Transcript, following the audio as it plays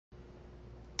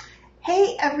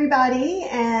Hey everybody,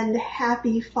 and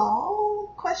happy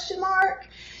fall, question mark.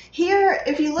 Here,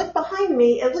 if you look behind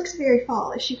me, it looks very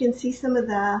fallish. You can see some of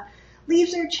the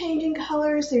leaves are changing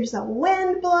colors. There's a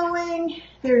wind blowing,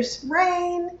 there's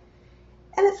rain,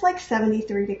 and it's like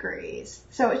 73 degrees.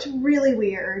 So it's really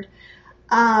weird.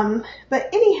 But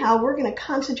anyhow, we're going to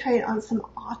concentrate on some,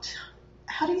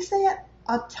 how do you say it?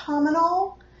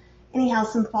 Autumnal? Anyhow,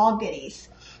 some fall goodies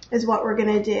is what we're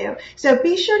going to do. So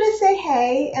be sure to say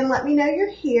hey and let me know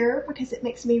you're here because it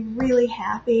makes me really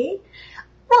happy.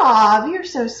 Rob, you're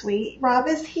so sweet. Rob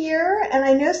is here, and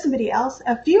I know somebody else,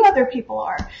 a few other people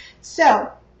are.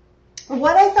 So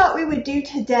what I thought we would do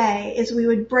today is we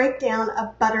would break down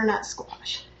a butternut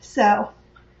squash. So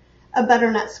a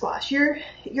butternut squash. Your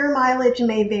mileage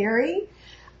may vary.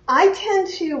 I tend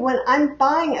to, when I'm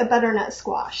buying a butternut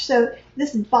squash, so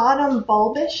this bottom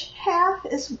bulbish half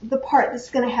is the part that's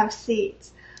going to have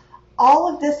seeds.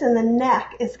 All of this in the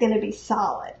neck is going to be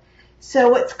solid. So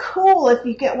what's cool if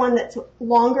you get one that's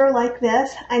longer like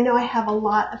this, I know I have a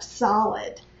lot of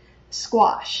solid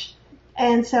squash.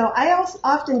 And so I also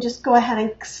often just go ahead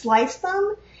and slice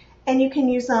them, and you can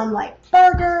use them like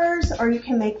burgers, or you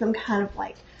can make them kind of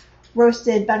like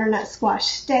roasted butternut squash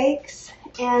steaks.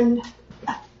 And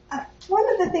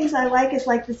one of the things I like is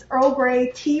like this Earl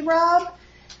Grey tea rub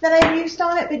that I've used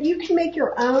on it, but you can make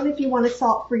your own if you want a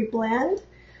salt-free blend.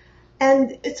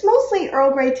 And it's mostly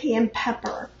Earl Grey tea and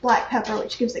pepper, black pepper,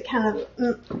 which gives it kind of,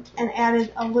 and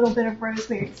added a little bit of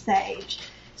rosemary and sage.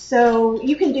 So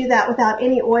you can do that without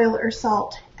any oil or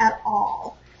salt at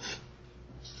all.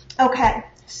 Okay,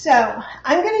 so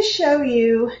I'm going to show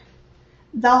you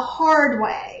the hard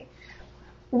way,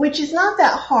 which is not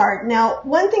that hard. Now,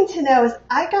 one thing to know is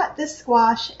I got this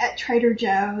squash at Trader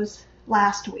Joe's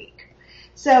last week.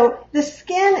 So the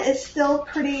skin is still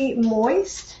pretty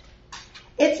moist.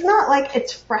 It's not like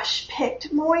it's fresh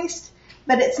picked moist,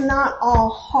 but it's not all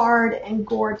hard and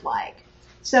gourd-like.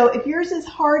 So if yours is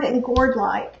hard and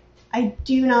gourd-like, I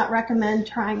do not recommend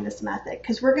trying this method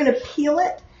because we're going to peel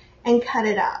it and cut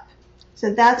it up.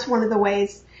 So that's one of the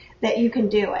ways that you can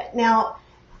do it. Now,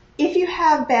 if you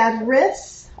have bad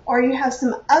wrists, or you have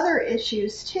some other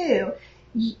issues too,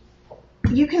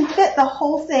 you can fit the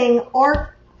whole thing,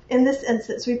 or in this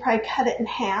instance, we probably cut it in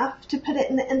half to put it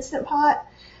in the Instant Pot.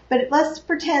 But let's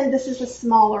pretend this is a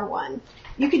smaller one.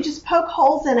 You could just poke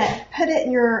holes in it, put it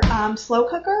in your slow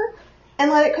cooker,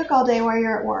 and let it cook all day while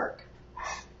you're at work.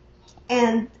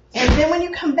 And then when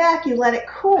you come back, you let it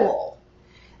cool.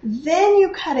 Then you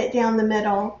cut it down the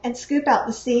middle and scoop out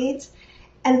the seeds.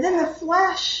 And then the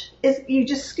flesh is, you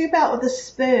just scoop out with a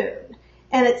spoon.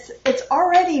 And it's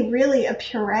already really a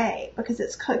puree because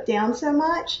it's cooked down so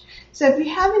much. So if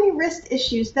you have any wrist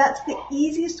issues, that's the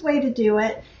easiest way to do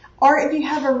it. Or if you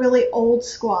have a really old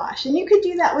squash. And you could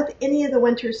do that with any of the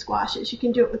winter squashes. You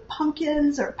can do it with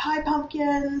pumpkins or pie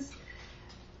pumpkins,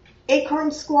 acorn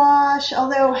squash.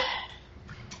 Although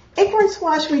acorn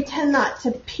squash we tend not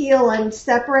to peel and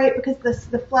separate because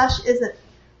the flesh isn't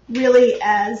really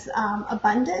as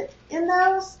abundant in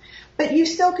those, but you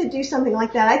still could do something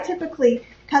like that. I typically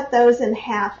cut those in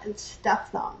half and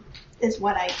stuff them is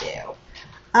what I do.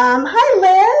 Hi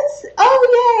Liz.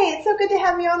 Oh yay, it's so good to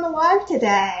have you on the live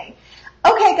today.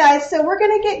 Okay guys, so we're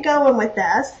going to get going with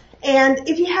this, and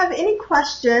if you have any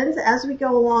questions as we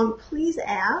go along, please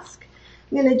ask.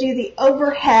 I'm going to do the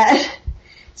overhead.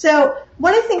 So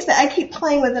one of the things that I keep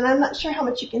playing with, and I'm not sure how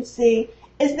much you can see,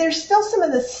 is there's still some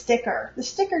of the sticker. The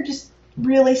sticker just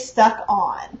really stuck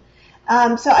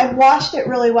on. So I've washed it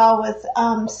really well with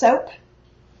soap.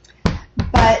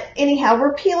 But anyhow,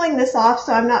 we're peeling this off,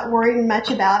 so I'm not worrying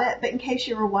much about it. But in case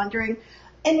you were wondering,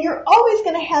 and you're always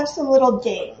going to have some little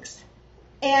dings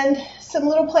and some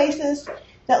little places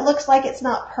that looks like it's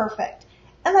not perfect.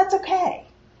 And that's okay,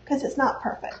 because it's not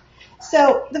perfect.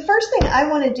 So the first thing I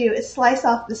want to do is slice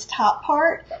off this top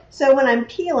part. So when I'm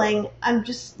peeling, I'm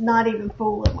just not even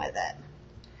fooling with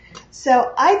it.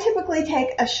 So I typically take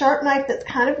a sharp knife that's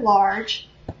kind of large.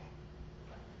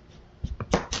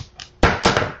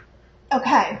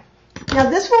 Okay. Now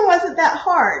this one wasn't that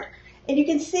hard. And you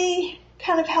can see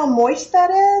kind of how moist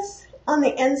that is on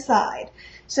the inside.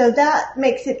 So that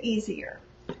makes it easier.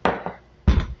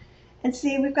 And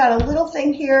see, we've got a little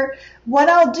thing here. What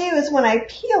I'll do is when I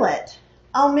peel it,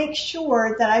 I'll make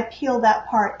sure that I peel that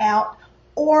part out,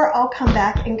 or I'll come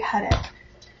back and cut it.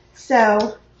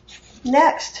 So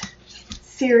next,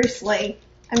 seriously,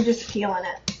 I'm just peeling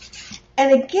it.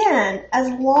 And again, as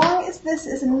long as this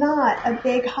is not a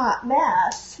big hot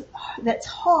mess that's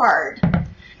hard,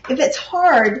 if it's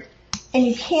hard and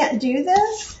you can't do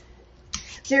this,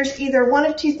 there's either one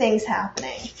of two things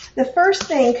happening. The first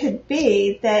thing could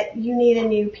be that you need a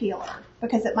new peeler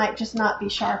because it might just not be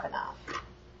sharp enough.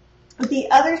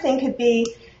 The other thing could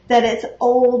be that it's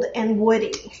old and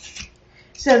woody,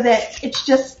 so that it's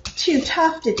just too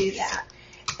tough to do that.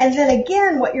 And then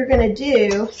again, what you're going to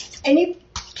do, and you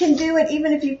can do it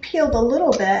even if you peeled a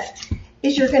little bit,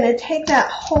 is you're going to take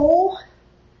that whole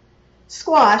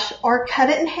squash or cut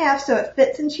it in half so it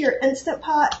fits into your Instant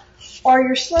Pot or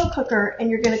your slow cooker, and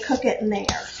you're going to cook it in there.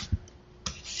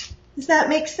 Does that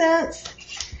make sense?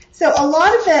 So a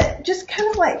lot of it just kind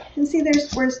of like, and see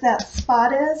there's where that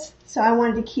spot is, so I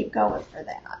wanted to keep going for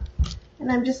that.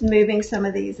 And I'm just moving some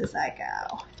of these as I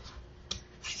go.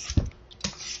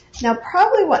 Now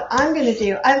probably what I'm going to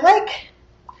do,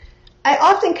 I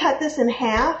often cut this in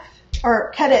half,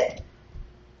 or cut it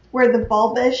where the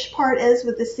bulbish part is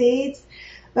with the seeds,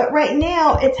 but right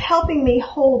now it's helping me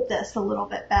hold this a little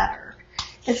bit better.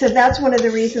 And so that's one of the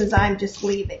reasons I'm just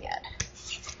leaving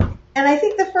it. And I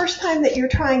think the first time that you're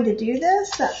trying to do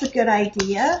this, that's a good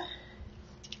idea.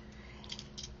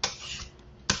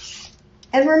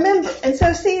 And remember, and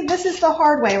so see, this is the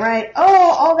hard way, right?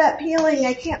 Oh, all that peeling,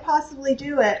 I can't possibly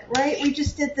do it, right? We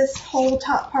just did this whole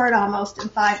top part almost in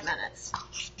 5 minutes.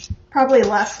 Probably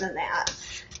less than that,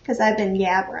 because I've been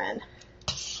yabbering.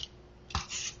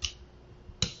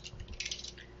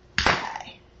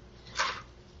 Okay.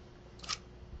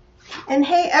 And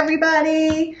hey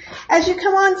everybody, as you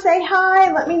come on, say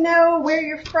hi, let me know where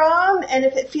you're from, and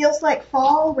if it feels like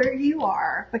fall, where you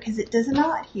are, because it does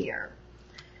not here.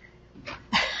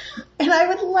 And I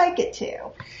would like it to.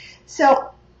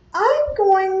 So I'm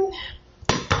going,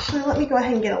 actually let me go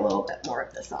ahead and get a little bit more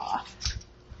of this off.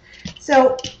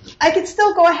 So I could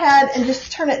still go ahead and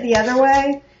just turn it the other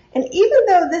way. And even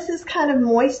though this is kind of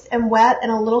moist and wet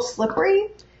and a little slippery,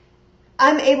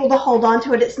 I'm able to hold on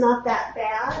to it. It's not that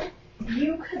bad.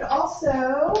 You could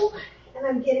also, and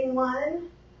I'm getting one,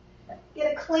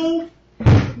 get a clean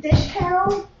dish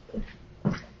towel.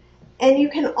 And you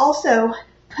can also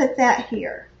put that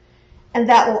here. And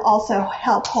that will also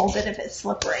help hold it if it's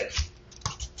slippery.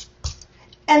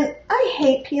 And I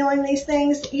hate peeling these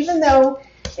things, even though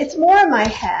it's more in my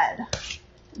head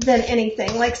than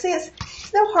anything. Like, see, it's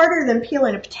no harder than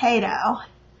peeling a potato.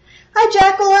 Hi,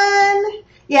 Jacqueline.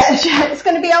 Yeah, it's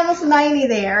going to be almost 90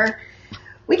 there.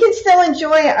 We can still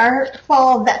enjoy our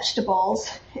fall vegetables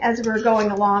as we're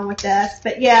going along with this.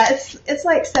 But yeah, it's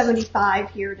like 75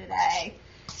 here today.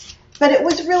 But it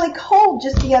was really cold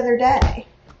just the other day.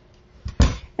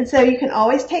 And so you can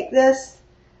always take this,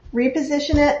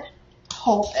 reposition it,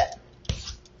 hold it.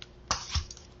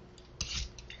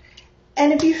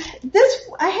 And if you,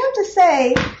 I have to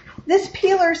say, this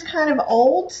peeler's kind of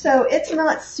old, so it's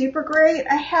not super great.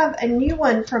 I have a new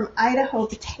one from Idaho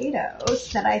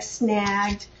Potatoes that I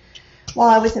snagged while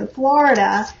I was in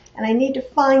Florida, and I need to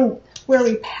find where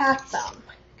we packed them,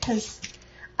 because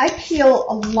I peel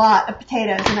a lot of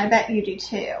potatoes, and I bet you do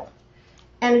too.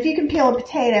 And if you can peel a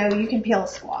potato, you can peel a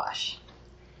squash.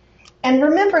 And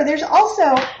remember, there's also,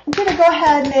 I'm going to go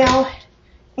ahead now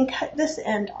and cut this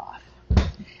end off.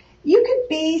 You could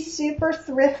be super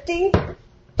thrifty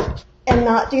and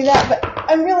not do that, but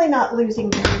I'm really not losing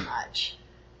very much.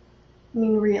 I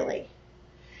mean, really.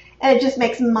 And it just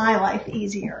makes my life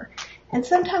easier. And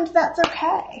sometimes that's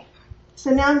okay. So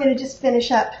now I'm going to just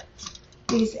finish up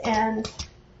these ends.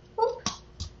 Oop,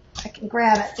 I can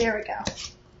grab it. There we go.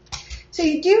 So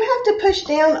you do have to push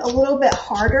down a little bit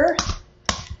harder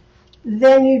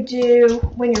than you do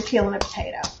when you're peeling a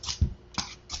potato.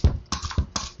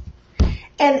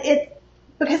 And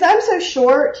because I'm so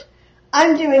short,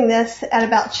 I'm doing this at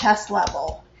about chest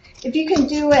level. If you can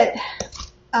do it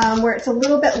where it's a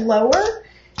little bit lower,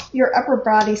 your upper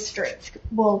body strength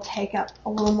will take up a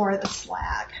little more of the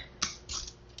slack.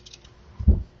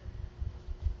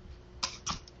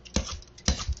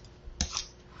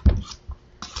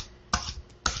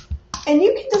 And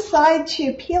you can decide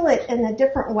to peel it in a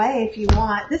different way if you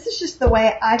want. This is just the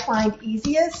way I find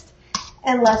easiest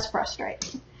and less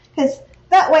frustrating. Because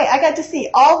that way I got to see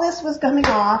all this was coming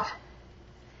off,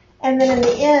 and then in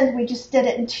the end we just did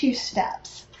it in 2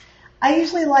 steps. I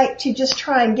usually like to just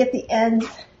try and get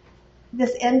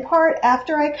this end part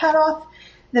after I cut off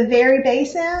the very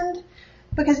base end,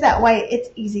 because that way it's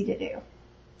easy to do.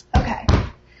 Okay,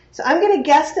 so I'm going to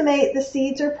guesstimate the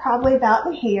seeds are probably about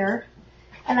in here.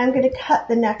 And I'm going to cut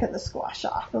the neck of the squash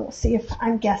off, and we'll see if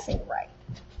I'm guessing right.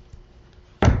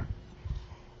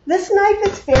 This knife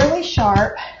is fairly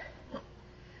sharp.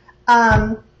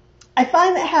 I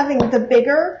find that having the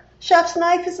bigger chef's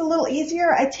knife is a little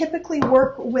easier. I typically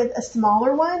work with a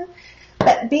smaller one,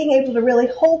 but being able to really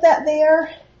hold that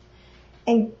there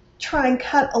and try and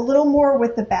cut a little more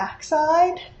with the back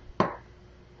side.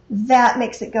 That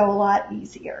makes it go a lot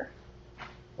easier.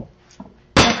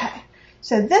 Okay,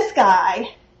 so this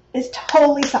guy is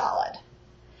totally solid.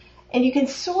 And you can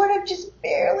sort of just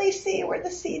barely see where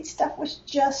the seed stuff was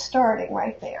just starting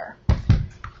right there.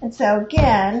 And so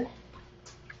again,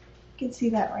 you can see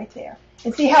that right there.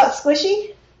 And see how it's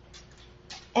squishy?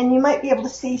 And you might be able to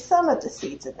see some of the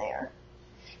seeds in there.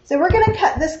 So we're going to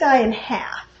cut this guy in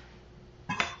half.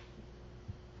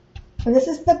 And this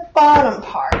is the bottom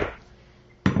part.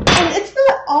 And it's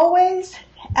not always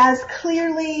as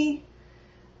clearly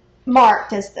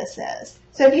marked as this is.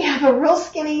 So if you have a real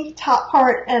skinny top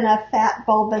part and a fat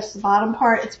bulbous bottom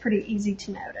part, it's pretty easy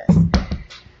to notice.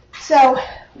 So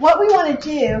what we want to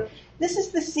do, this is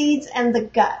the seeds and the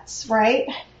guts, right?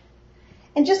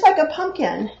 And just like a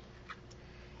pumpkin,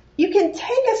 you can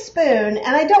take a spoon,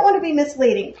 and I don't want to be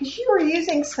misleading because you are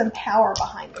using some power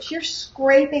behind this. You're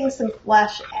scraping some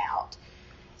flesh out.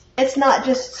 It's not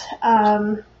just,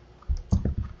 I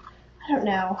don't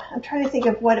know, I'm trying to think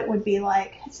of what it would be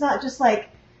like. It's not just like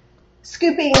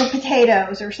scooping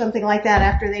potatoes or something like that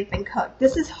after they've been cooked.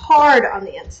 This is hard on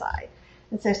the inside.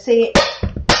 And so see,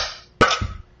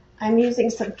 I'm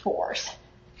using some force.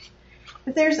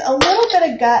 If there's a little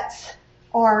bit of guts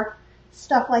or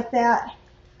stuff like that,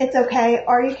 it's okay,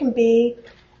 or you can be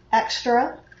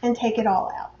extra and take it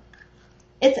all out.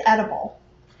 It's edible.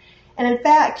 And in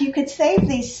fact, you could save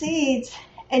these seeds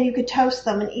and you could toast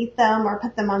them and eat them or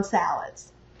put them on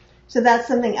salads. So that's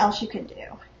something else you can do.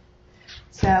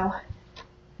 So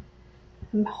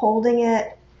I'm holding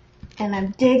it and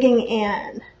I'm digging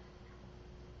in.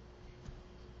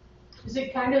 Is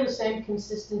it kind of the same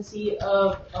consistency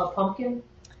of a pumpkin?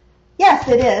 Yes,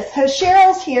 it is. So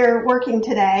Cheryl's here working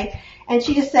today, and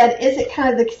she just said, is it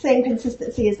kind of the same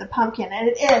consistency as a pumpkin? And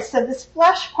it is. So this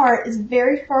flesh part is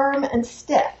very firm and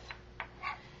stiff.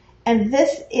 And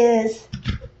this is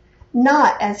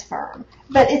not as firm,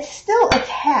 but it's still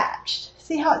attached.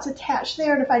 See how it's attached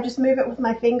there? And if I just move it with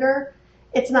my finger,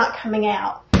 it's not coming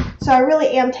out. So I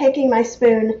really am taking my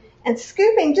spoon and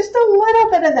scooping just a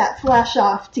little bit of that flesh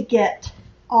off to get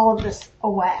all of this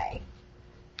away.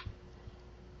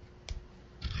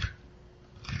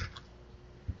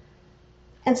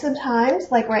 And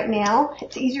sometimes, like right now,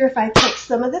 it's easier if I take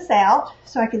some of this out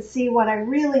so I can see what I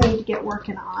really need to get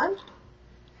working on.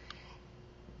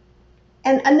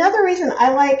 And another reason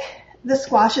I like the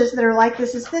squashes that are like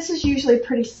this is usually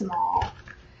pretty small.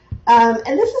 And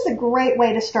this is a great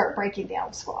way to start breaking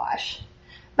down squash.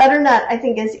 Butternut, I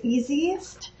think, is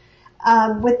easiest.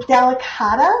 With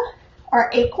delicata or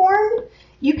acorn,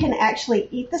 you can actually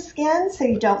eat the skin, so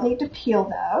you don't need to peel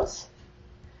those.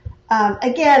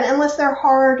 Again, unless they're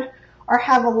hard or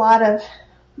have a lot of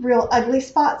real ugly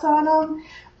spots on them,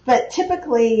 but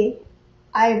typically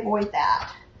I avoid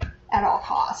that at all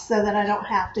costs so that I don't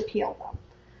have to peel them.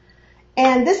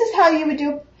 And this is how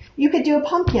you could do a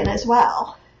pumpkin as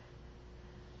well.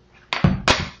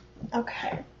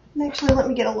 Okay, actually let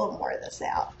me get a little more of this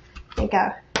out. I think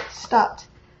I stopped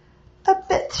a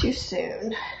bit too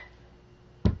soon.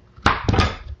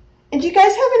 And do you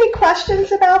guys have any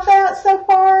questions about that so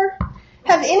far?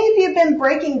 Have any of you been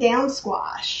breaking down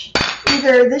squash,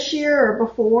 either this year or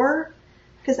before?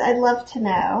 Because I'd love to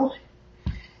know.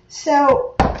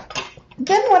 So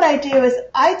then what I do is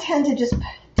I tend to just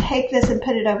take this and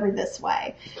put it over this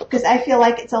way because I feel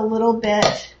like it's a little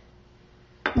bit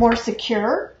more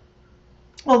secure.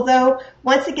 Although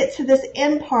once it gets to this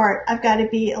end part, I've got to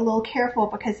be a little careful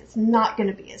because it's not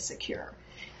going to be as secure.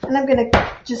 And I'm going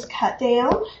to just cut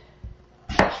down.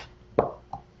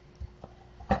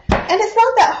 And it's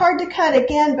not that hard to cut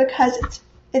again because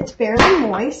it's fairly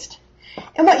moist.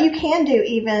 And what you can do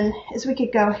even is we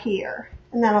could go here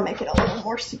and that'll make it a little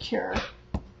more secure.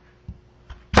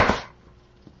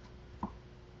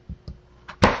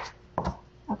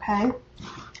 Okay.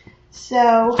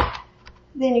 So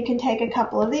then you can take a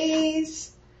couple of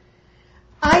these.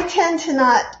 I tend to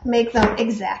not make them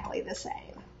exactly the same.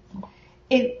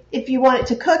 If you want it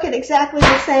to cook at exactly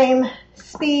the same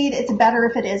speed, it's better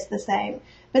if it is the same.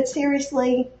 But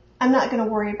seriously, I'm not going to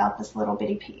worry about this little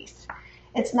bitty piece.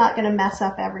 It's not going to mess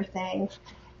up everything,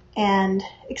 and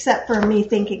except for me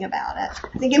thinking about it.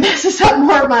 I think it messes up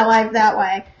more of my life that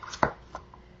way.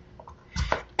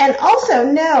 And also,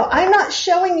 no, I'm not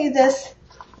showing you this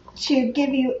to give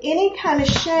you any kind of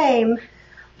shame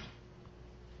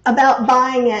about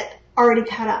buying it already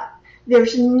cut up.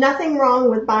 There's nothing wrong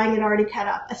with buying it already cut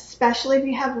up, especially if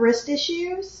you have wrist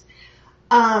issues.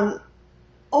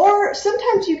 Or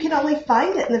sometimes you can only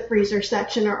find it in the freezer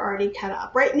section or already cut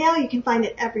up. Right now you can find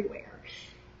it everywhere.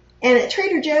 And at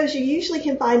Trader Joe's, you usually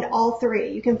can find all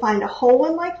three. You can find a whole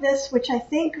one like this, which I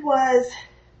think was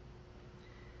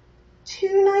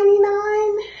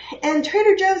 $2.99. And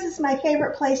Trader Joe's is my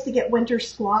favorite place to get winter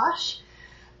squash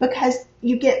because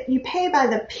you pay by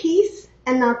the piece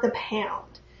and not the pound.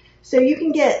 So you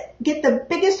can get the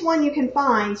biggest one you can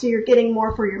find, so you're getting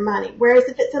more for your money. Whereas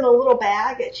if it's in a little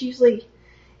bag, it's usually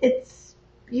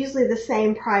the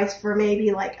same price for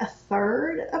maybe like a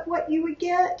third of what you would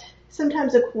get.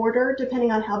 Sometimes a quarter,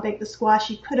 depending on how big the squash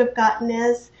you could have gotten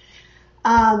is.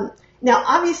 Now,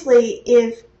 obviously,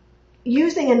 if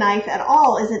using a knife at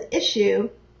all is an issue,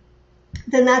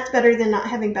 then that's better than not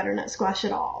having butternut squash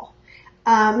at all.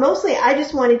 Mostly, I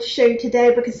just wanted to show you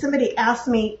today because somebody asked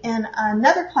me in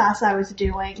another class I was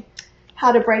doing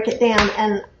how to break it down,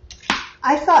 and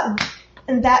I thought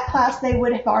in that class they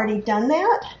would have already done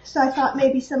that, so I thought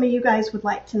maybe some of you guys would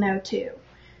like to know too.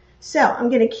 So I'm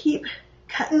going to keep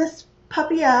cutting this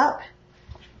puppy up.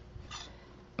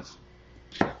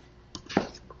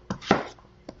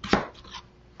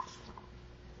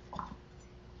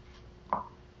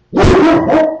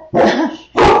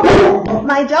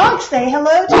 My dogs say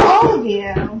hello to all of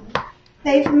you.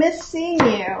 They've missed seeing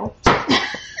you.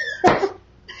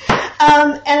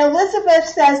 And Elizabeth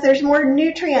says there's more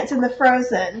nutrients in the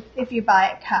frozen if you buy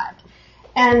it cut.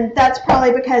 And that's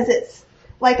probably because it's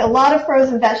like a lot of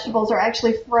frozen vegetables are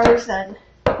actually frozen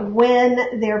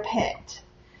when they're picked.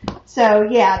 So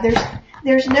yeah,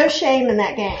 there's no shame in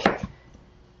that game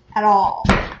at all.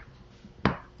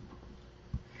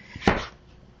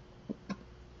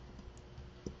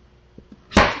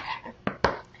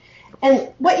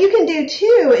 And what you can do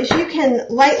too is you can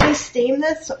lightly steam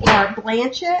this or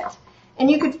blanch it, and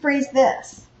you could freeze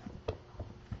this.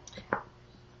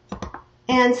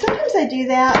 And sometimes I do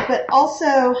that, but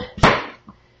also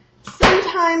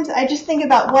sometimes I just think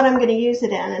about what I'm going to use it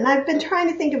in. And I've been trying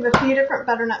to think of a few different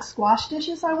butternut squash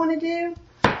dishes I want to do.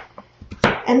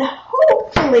 And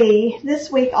hopefully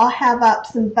this week I'll have up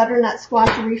some butternut squash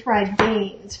refried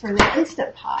beans for the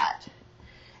Instant Pot.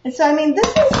 And so, I mean,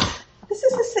 this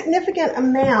is a significant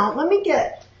amount. Let me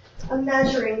get a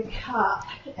measuring cup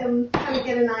and kind of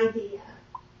get an idea.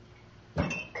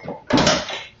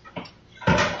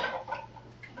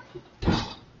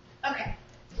 Okay.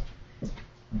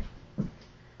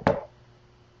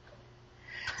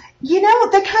 You know,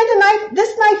 the kind of knife,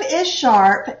 this knife is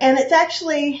sharp, and it's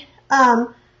actually,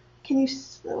 there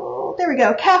we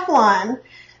go, Calphalon.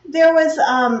 There was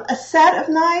a set of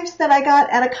knives that I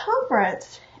got at a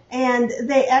conference, and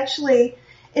they actually,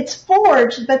 it's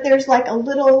forged, but there's like a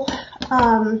little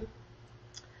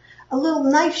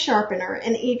knife sharpener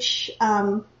in each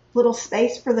little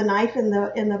space for the knife in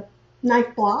the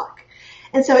knife block,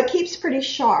 and so it keeps pretty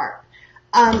sharp.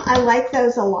 I like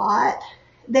those a lot.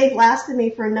 They've lasted me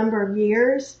for a number of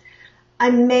years. I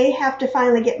may have to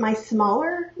finally get my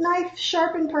smaller knife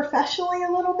sharpened professionally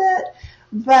a little bit,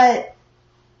 but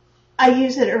I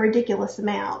use it a ridiculous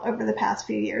amount over the past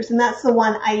few years, and that's the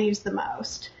one I use the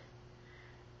most.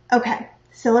 Okay,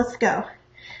 so let's go.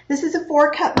 This is a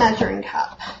 4-cup measuring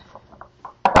cup.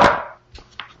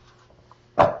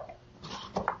 Yeah,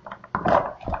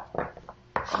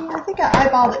 I think I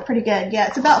eyeballed it pretty good. Yeah,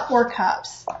 it's about 4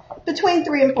 cups, between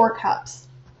 3 and 4 cups.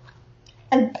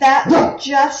 And that's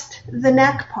just the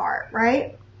neck part,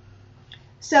 right?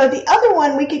 So the other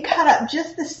one we could cut up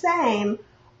just the same,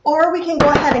 or we can go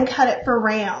ahead and cut it for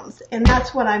rounds, and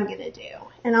that's what I'm going to do,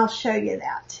 and I'll show you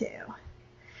that too.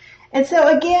 And so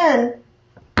again,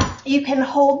 you can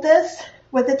hold this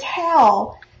with a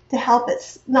towel to help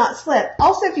it not slip.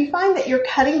 Also, if you find that your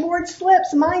cutting board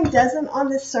slips, mine doesn't on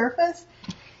this surface,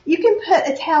 you can put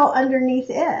a towel underneath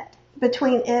it,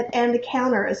 between it and the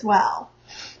counter as well.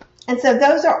 And so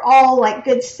those are all like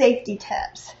good safety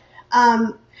tips.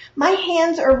 My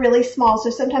hands are really small,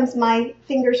 so sometimes my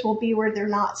fingers will be where they're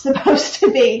not supposed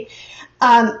to be.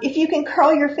 If you can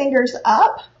curl your fingers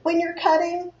up when you're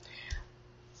cutting,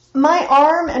 my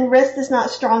arm and wrist is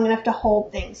not strong enough to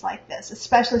hold things like this,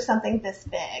 especially something this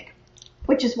big,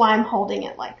 which is why I'm holding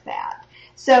it like that.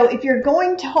 So if you're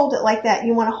going to hold it like that,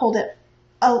 you want to hold it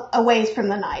a ways from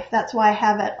the knife. That's why I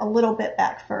have it a little bit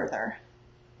back further.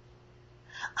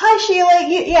 Hi, Sheila.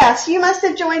 Yes, you must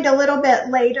have joined a little bit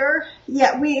later.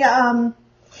 Yeah,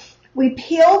 we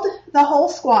peeled the whole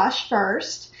squash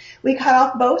first. We cut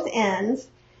off both ends.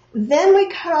 Then we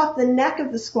cut off the neck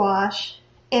of the squash,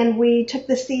 and we took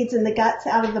the seeds and the guts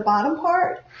out of the bottom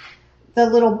part, the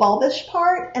little bulbous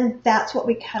part, and that's what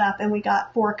we cut up, and we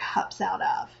got 4 cups out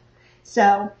of.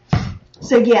 So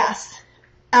yes.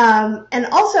 And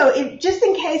also, just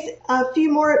in case a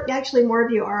few more, actually more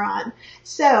of you are on.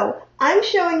 So I'm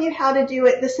showing you how to do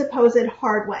it the supposed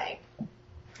hard way.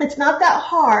 It's not that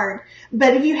hard,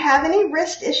 but if you have any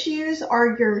wrist issues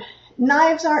or your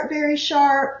knives aren't very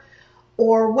sharp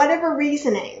or whatever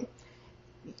reasoning,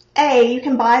 you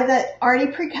can buy that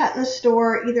already pre-cut in the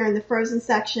store, either in the frozen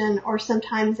section or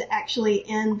sometimes actually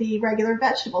in the regular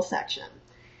vegetable section.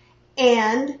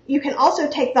 And you can also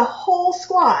take the whole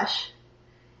squash,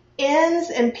 ends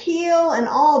and peel and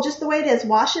all, just the way it is.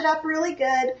 Wash it up really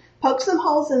good, poke some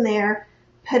holes in there,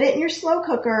 put it in your slow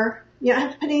cooker. You don't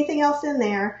have to put anything else in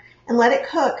there, and let it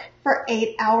cook for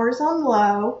 8 hours on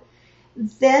low.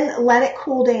 Then let it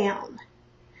cool down.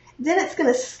 Then it's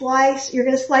going to slice, you're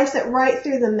going to slice it right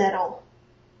through the middle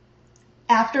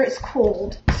after it's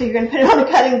cooled. So you're going to put it on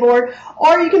a cutting board,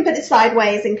 or you can put it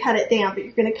sideways and cut it down, but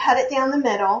you're going to cut it down the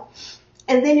middle.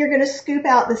 And then you're going to scoop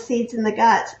out the seeds and the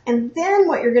guts. And then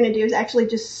what you're going to do is actually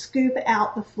just scoop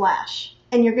out the flesh.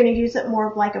 And you're going to use it more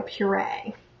of like a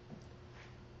puree.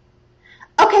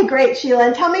 Okay, great, Sheila.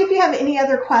 And tell me if you have any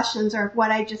other questions or if what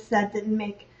I just said didn't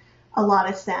make a lot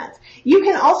of sense. You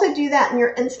can also do that in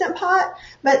your Instant Pot,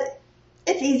 but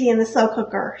it's easy in the slow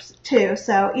cooker too.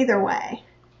 So either way.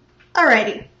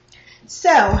 Alrighty.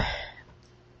 So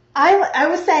I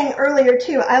was saying earlier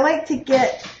too, I like to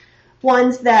get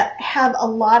ones that have a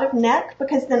lot of neck,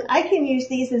 because then I can use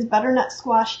these as butternut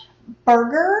squash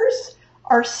burgers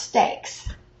or steaks.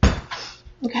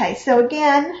 Okay, so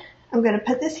again, I'm going to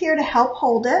put this here to help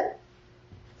hold it.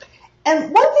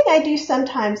 And one thing I do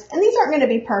sometimes, and these aren't going to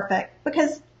be perfect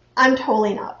because I'm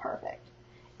totally not perfect.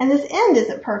 And this end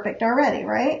isn't perfect already,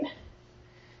 right?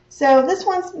 So this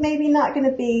one's maybe not going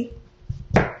to be,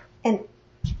 and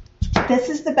this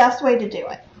is the best way to do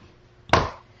it.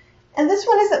 And this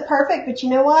one isn't perfect, but you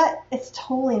know what? It's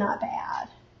totally not bad.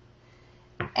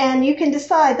 And you can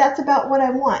decide that's about what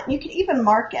I want. You could even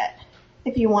mark it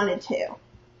if you wanted to,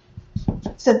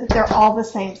 so that they're all the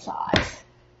same size.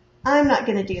 I'm not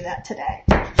going to do that today.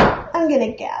 I'm going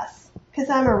to guess, because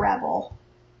I'm a rebel.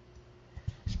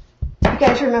 You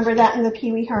guys remember that in the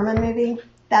Pee Wee Herman movie?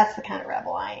 That's the kind of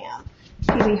rebel I am.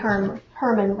 Pee Wee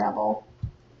Herman rebel.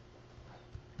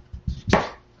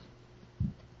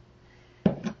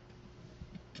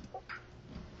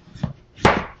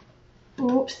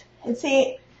 Oops. And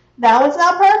see, that one's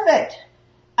not perfect.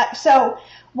 So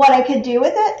what I could do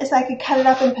with it is I could cut it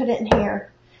up and put it in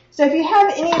here. So if you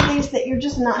have any of these that you're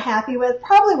just not happy with,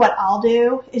 probably what I'll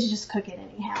do is just cook it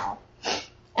anyhow.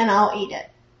 And I'll eat it.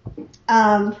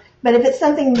 But if it's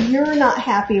something you're not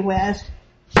happy with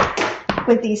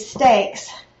these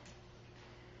steaks,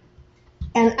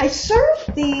 and I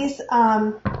served these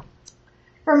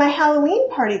for my Halloween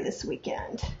party this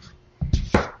weekend.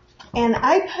 And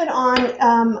I put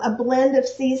on a blend of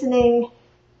seasoning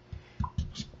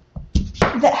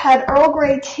that had Earl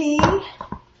Grey tea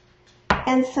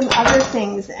and some other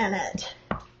things in it.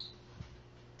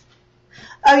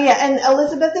 Oh yeah, and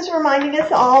Elizabeth is reminding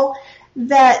us all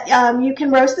that you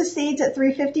can roast the seeds at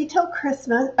 350 till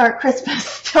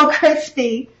till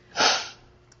crispy.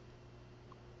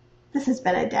 This has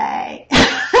been a day.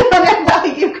 I don't know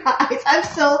about you guys.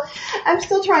 I'm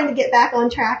still trying to get back on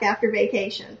track after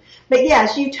vacation. But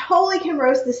yes, you totally can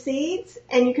roast the seeds,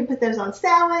 and you can put those on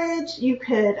salad. You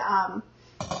could,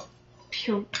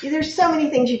 there's so many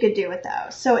things you could do with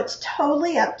those. So it's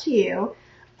totally up to you.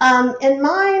 In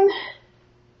mine,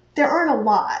 there aren't a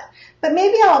lot, but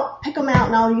maybe I'll pick them out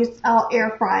and I'll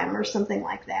air fry them or something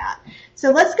like that.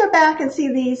 So let's go back and see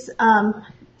these,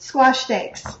 squash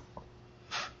steaks.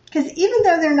 Because even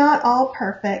though they're not all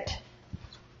perfect,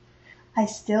 I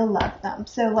still love them.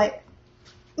 So like,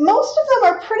 most of them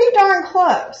are pretty darn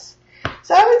close.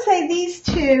 So I would say these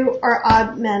two are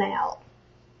odd men out.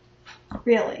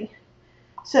 Really.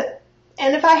 So,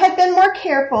 and if I had been more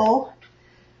careful,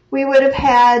 we would have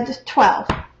had 12.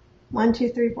 1, 2,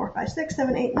 3, 4, 5, 6,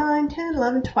 7, 8, 9, 10,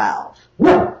 11, 12.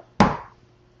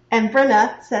 And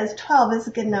Brenna says 12 is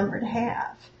a good number to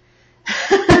have.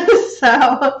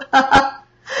 So,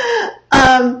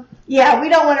 yeah, we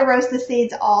don't want to roast the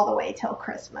seeds all the way till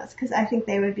Christmas, because I think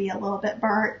they would be a little bit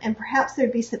burnt, and perhaps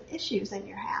there'd be some issues in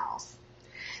your house.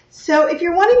 So if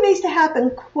you're wanting these to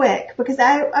happen quick, because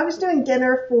I was doing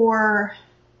dinner for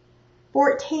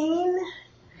 14,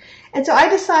 and so I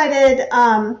decided,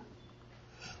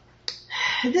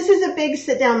 this is a big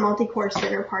sit-down multi-course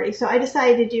dinner party, so I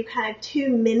decided to do kind of 2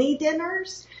 mini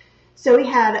dinners. So we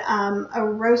had a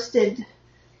roasted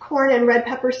corn and red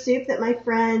pepper soup that my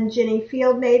friend Jenny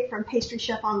Field made from Pastry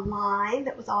Chef Online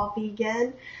that was all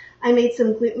vegan. I made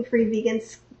some gluten-free vegan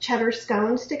cheddar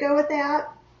scones to go with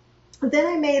that. Then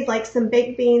I made like some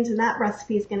baked beans, and that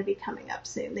recipe is going to be coming up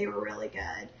soon. They were really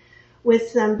good, with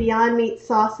some Beyond Meat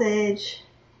sausage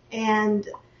and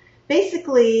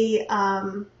basically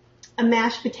a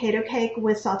mashed potato cake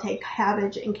with sauteed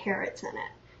cabbage and carrots in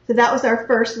it. So that was our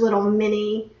first little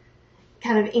mini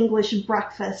kind of English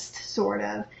breakfast, sort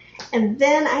of. And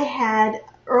then I had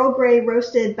Earl Grey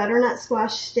roasted butternut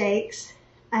squash steaks.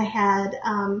 I had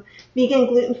vegan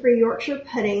gluten-free Yorkshire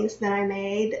puddings that I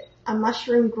made, a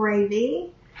mushroom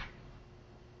gravy,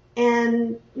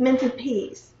 and minted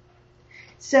peas.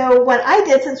 So what I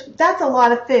did, since that's a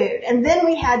lot of food, and then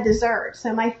we had dessert.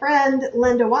 So my friend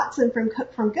Linda Watson from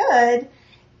Cook for Good,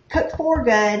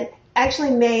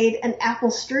 actually made an apple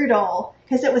strudel,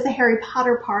 because it was a Harry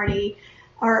Potter party,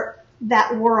 or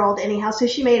that world anyhow. So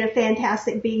she made a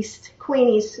Fantastic Beast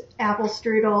Queenie's apple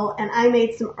strudel, and I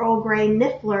made some Earl Grey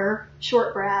Niffler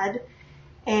shortbread.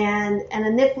 And a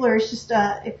Niffler is just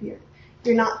if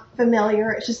you're not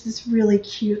familiar, it's just this really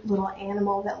cute little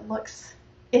animal that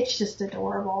it's just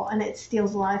adorable, and it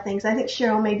steals a lot of things. I think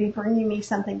Cheryl may be bringing me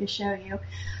something to show you.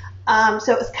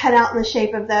 So it was cut out in the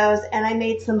shape of those, and I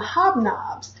made some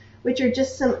hobnobs, which are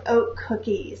just some oat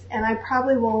cookies, and I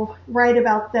probably will write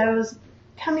about those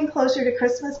coming closer to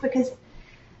Christmas, because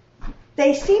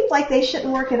they seemed like they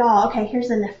shouldn't work at all. Okay, here's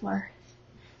a Niffler.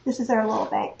 This is our little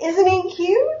bag. Isn't he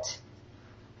cute?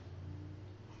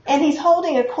 And he's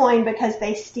holding a coin because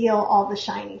they steal all the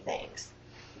shiny things.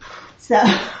 So,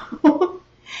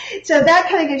 so that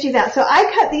kind of gives you that. So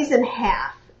I cut these in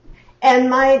half,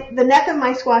 and the neck of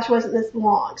my squash wasn't this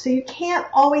long. So you can't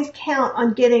always count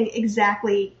on getting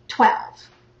exactly 12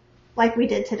 like we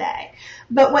did today.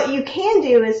 But what you can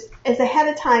do is ahead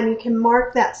of time, you can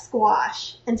mark that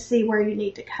squash and see where you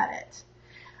need to cut it.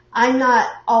 I'm not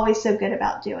always so good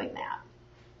about doing that.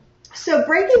 So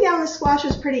breaking down the squash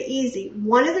was pretty easy.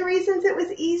 One of the reasons it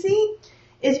was easy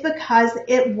is because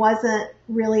it wasn't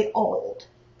really old.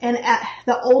 And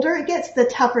the older it gets, the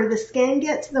tougher the skin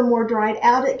gets, the more dried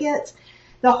out it gets,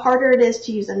 the harder it is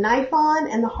to use a knife on,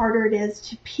 and the harder it is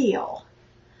to peel.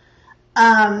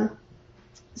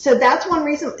 So that's one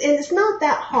reason. And it's not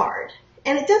that hard.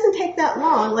 And it doesn't take that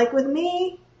long. Like with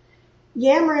me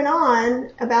yammering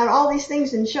on about all these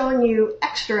things and showing you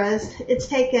extras, it's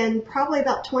taken probably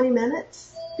about 20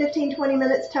 minutes, 15, 20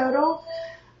 minutes total.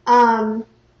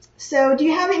 So do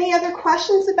you have any other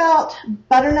questions about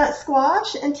butternut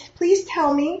squash? And please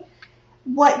tell me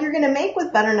what you're going to make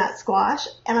with butternut squash.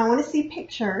 And I want to see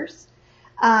pictures.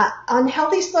 On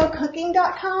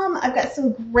healthyslowcooking.com, I've got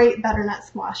some great butternut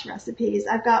squash recipes.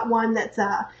 I've got one that's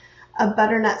a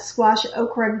butternut squash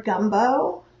okra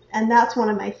gumbo, and that's one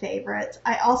of my favorites.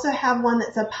 I also have one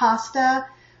that's a pasta.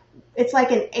 It's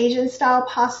like an Asian style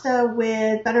pasta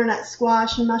with butternut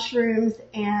squash, mushrooms,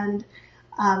 and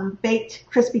baked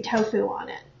crispy tofu on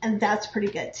it, and that's pretty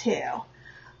good too.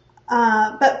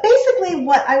 But basically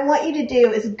what I want you to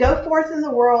do is go forth in the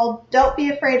world. Don't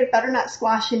be afraid of butternut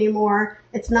squash anymore.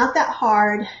 It's not that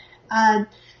hard.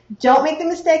 Don't make the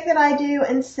mistake that I do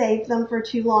and save them for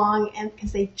too long, and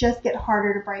because they just get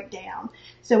harder to break down.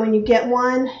 So when you get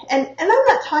one, and I'm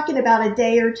not talking about a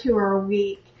day or two or a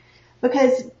week,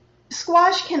 because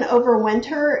squash can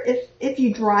overwinter if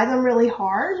you dry them really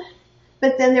hard,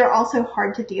 but then they're also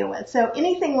hard to deal with. So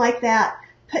anything like that,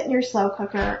 put in your slow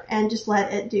cooker and just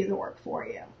let it do the work for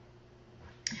you.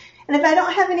 And if I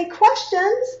don't have any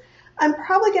questions, I'm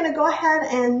probably going to go ahead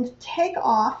and take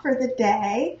off for the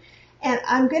day. And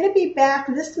I'm going to be back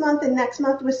this month and next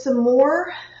month with some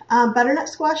more butternut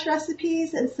squash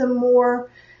recipes and some more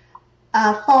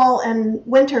fall and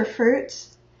winter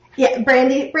fruits. Yeah,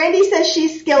 Brandy says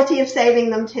she's guilty of saving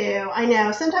them too. I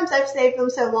know. Sometimes I've saved them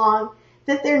so long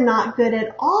that they're not good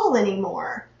at all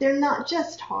anymore. They're not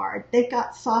just hard. They've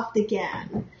got soft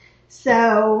again.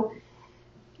 So,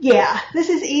 yeah, this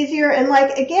is easier. And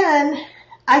like, again,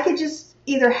 I could just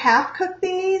either half cook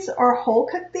these or whole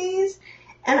cook these,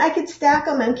 and I could stack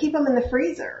them and keep them in the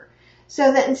freezer.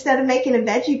 So that instead of making a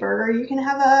veggie burger, you can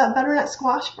have a butternut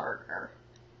squash burger.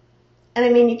 And I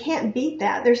mean, you can't beat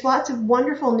that. There's lots of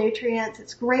wonderful nutrients.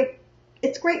 It's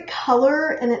great color,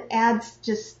 and it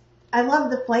adds I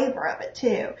love the flavor of it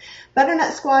too.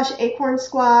 Butternut squash, acorn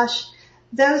squash,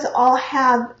 those all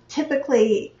have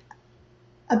typically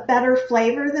a better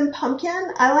flavor than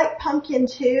pumpkin. I like pumpkin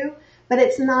too, but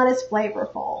it's not as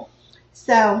flavorful.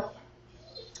 So,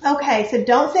 okay, so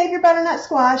don't save your butternut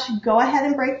squash. Go ahead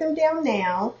and break them down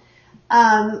now.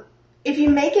 If you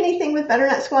make anything with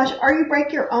butternut squash or you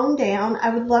break your own down, I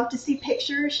would love to see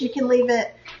pictures. You can leave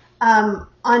it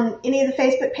on any of the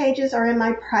Facebook pages or in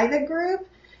my private group,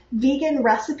 Vegan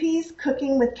Recipes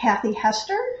Cooking with Kathy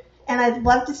Hester, and I'd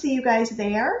love to see you guys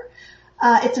there.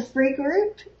 It's a free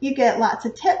group. You get lots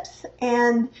of tips,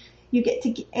 and you get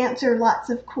to answer lots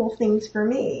of cool things for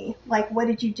me. Like, what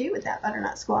did you do with that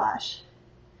butternut squash?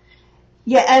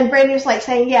 Yeah, and Brandy was like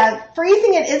saying, yeah,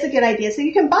 freezing it is a good idea. So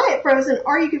you can buy it frozen,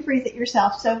 or you can freeze it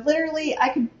yourself. So literally, I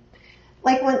could,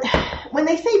 like when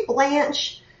they say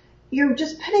blanch, you're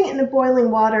just putting it in the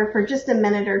boiling water for just a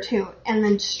minute or two and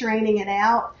then straining it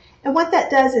out. And what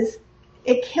that does is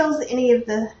it kills any of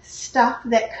the stuff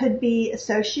that could be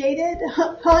associated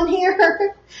on here.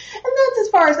 And that's as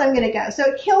far as I'm going to go. So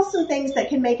it kills some things that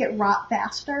can make it rot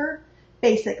faster,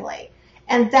 basically.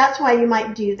 And that's why you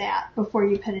might do that before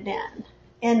you put it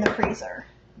in the freezer.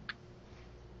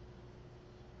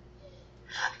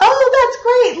 Oh, that's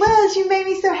great, Liz. You made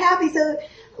me so happy. So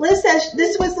Liz says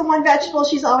this was the one vegetable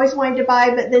she's always wanted to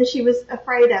buy, but then she was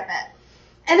afraid of it.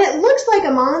 And it looks like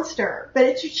a monster, but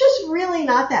it's just really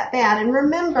not that bad. And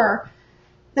remember,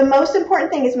 the most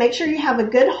important thing is make sure you have a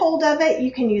good hold of it.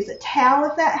 You can use a towel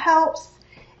if that helps.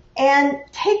 And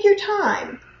take your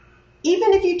time.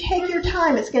 Even if you take your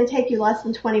time, it's going to take you less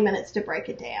than 20 minutes to break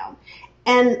it down.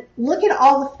 And look at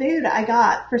all the food I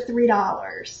got for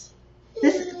 $3.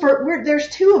 There's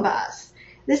two of us.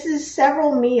 This is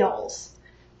several meals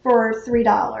for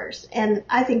 $3. And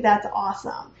I think that's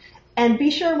awesome. And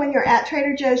be sure when you're at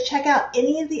Trader Joe's, check out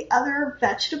any of the other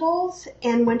vegetables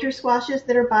and winter squashes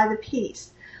that are by the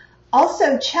piece.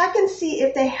 Also, check and see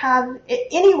if they have,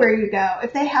 anywhere you go,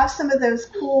 if they have some of those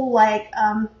cool, like,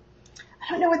 I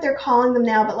don't know what they're calling them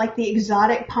now, but like the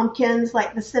exotic pumpkins,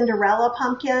 like the Cinderella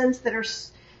pumpkins that are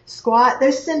squat.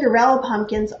 Those Cinderella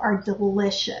pumpkins are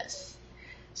delicious.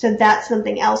 So that's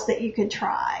something else that you could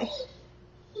try.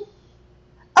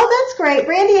 Oh, that's great.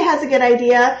 Brandy has a good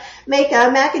idea. Make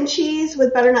a mac and cheese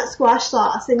with butternut squash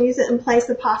sauce and use it in place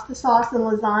of pasta sauce and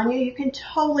lasagna. You can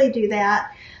totally do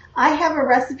that. I have a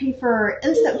recipe for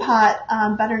Instant Pot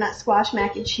butternut squash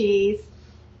mac and cheese.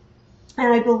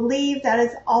 And I believe that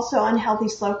is also on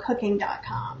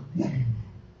healthyslowcooking.com.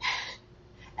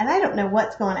 And I don't know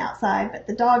what's going outside, but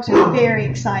the dogs are very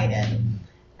excited.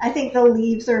 I think the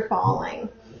leaves are falling.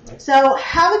 So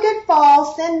have a good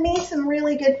fall. Send me some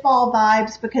really good fall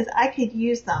vibes because I could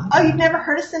use them. Oh, you've never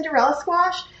heard of Cinderella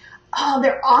squash? Oh,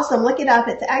 they're awesome. Look it up.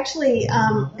 It's actually,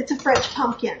 it's a French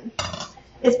pumpkin.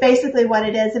 It's basically what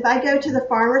it is. If I go to the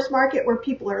farmer's market where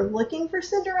people are looking for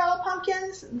Cinderella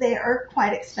pumpkins, they are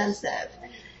quite expensive.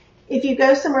 If you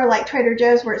go somewhere like Trader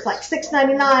Joe's where it's like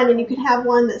 $6.99 and you can have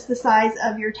one that's the size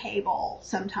of your table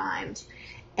sometimes.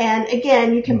 And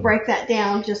again, you can break that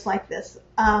down just like this.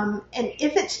 And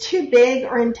if it's too big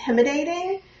or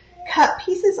intimidating, cut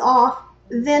pieces off,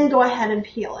 then go ahead and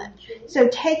peel it. So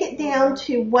take it down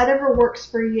to whatever works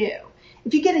for you.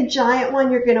 If you get a giant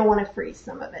one, you're going to want to freeze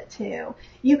some of it too.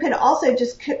 You could also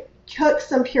just cook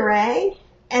some puree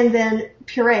and then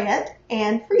puree it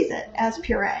and freeze it as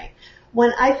puree.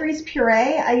 When I freeze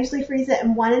puree, I usually freeze it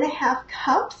in 1.5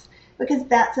 cups because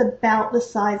that's about the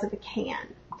size of a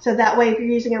can. So that way if you're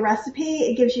using a recipe,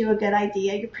 it gives you a good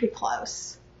idea. You're pretty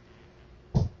close.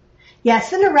 Yeah,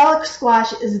 Cinderella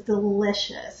squash is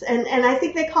delicious. And I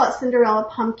think they call it Cinderella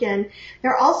pumpkin.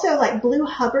 They're also like blue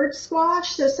Hubbard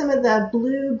squash. So some of the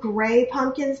blue-gray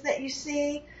pumpkins that you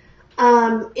see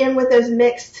in with those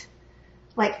mixed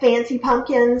like fancy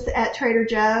pumpkins at Trader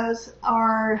Joe's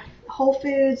or Whole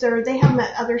Foods, or they have them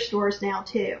at other stores now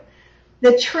too.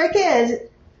 The trick is,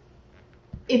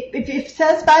 if it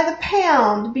says by the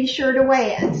pound, be sure to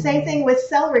weigh it. Same thing with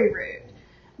celery root.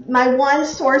 My one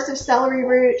source of celery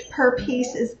root per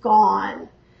piece is gone.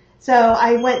 So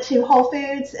I went to Whole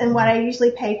Foods, and what I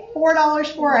usually pay $4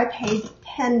 for, I paid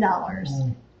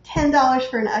 $10. $10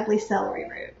 for an ugly celery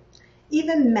root.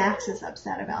 Even Max is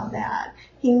upset about that.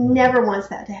 He never wants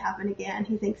that to happen again.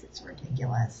 He thinks it's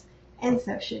ridiculous. And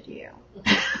so should you. Okay,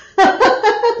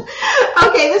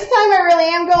 this time I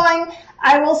really am going.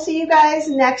 I will see you guys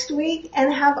next week,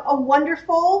 and have a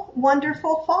wonderful,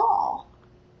 wonderful fall.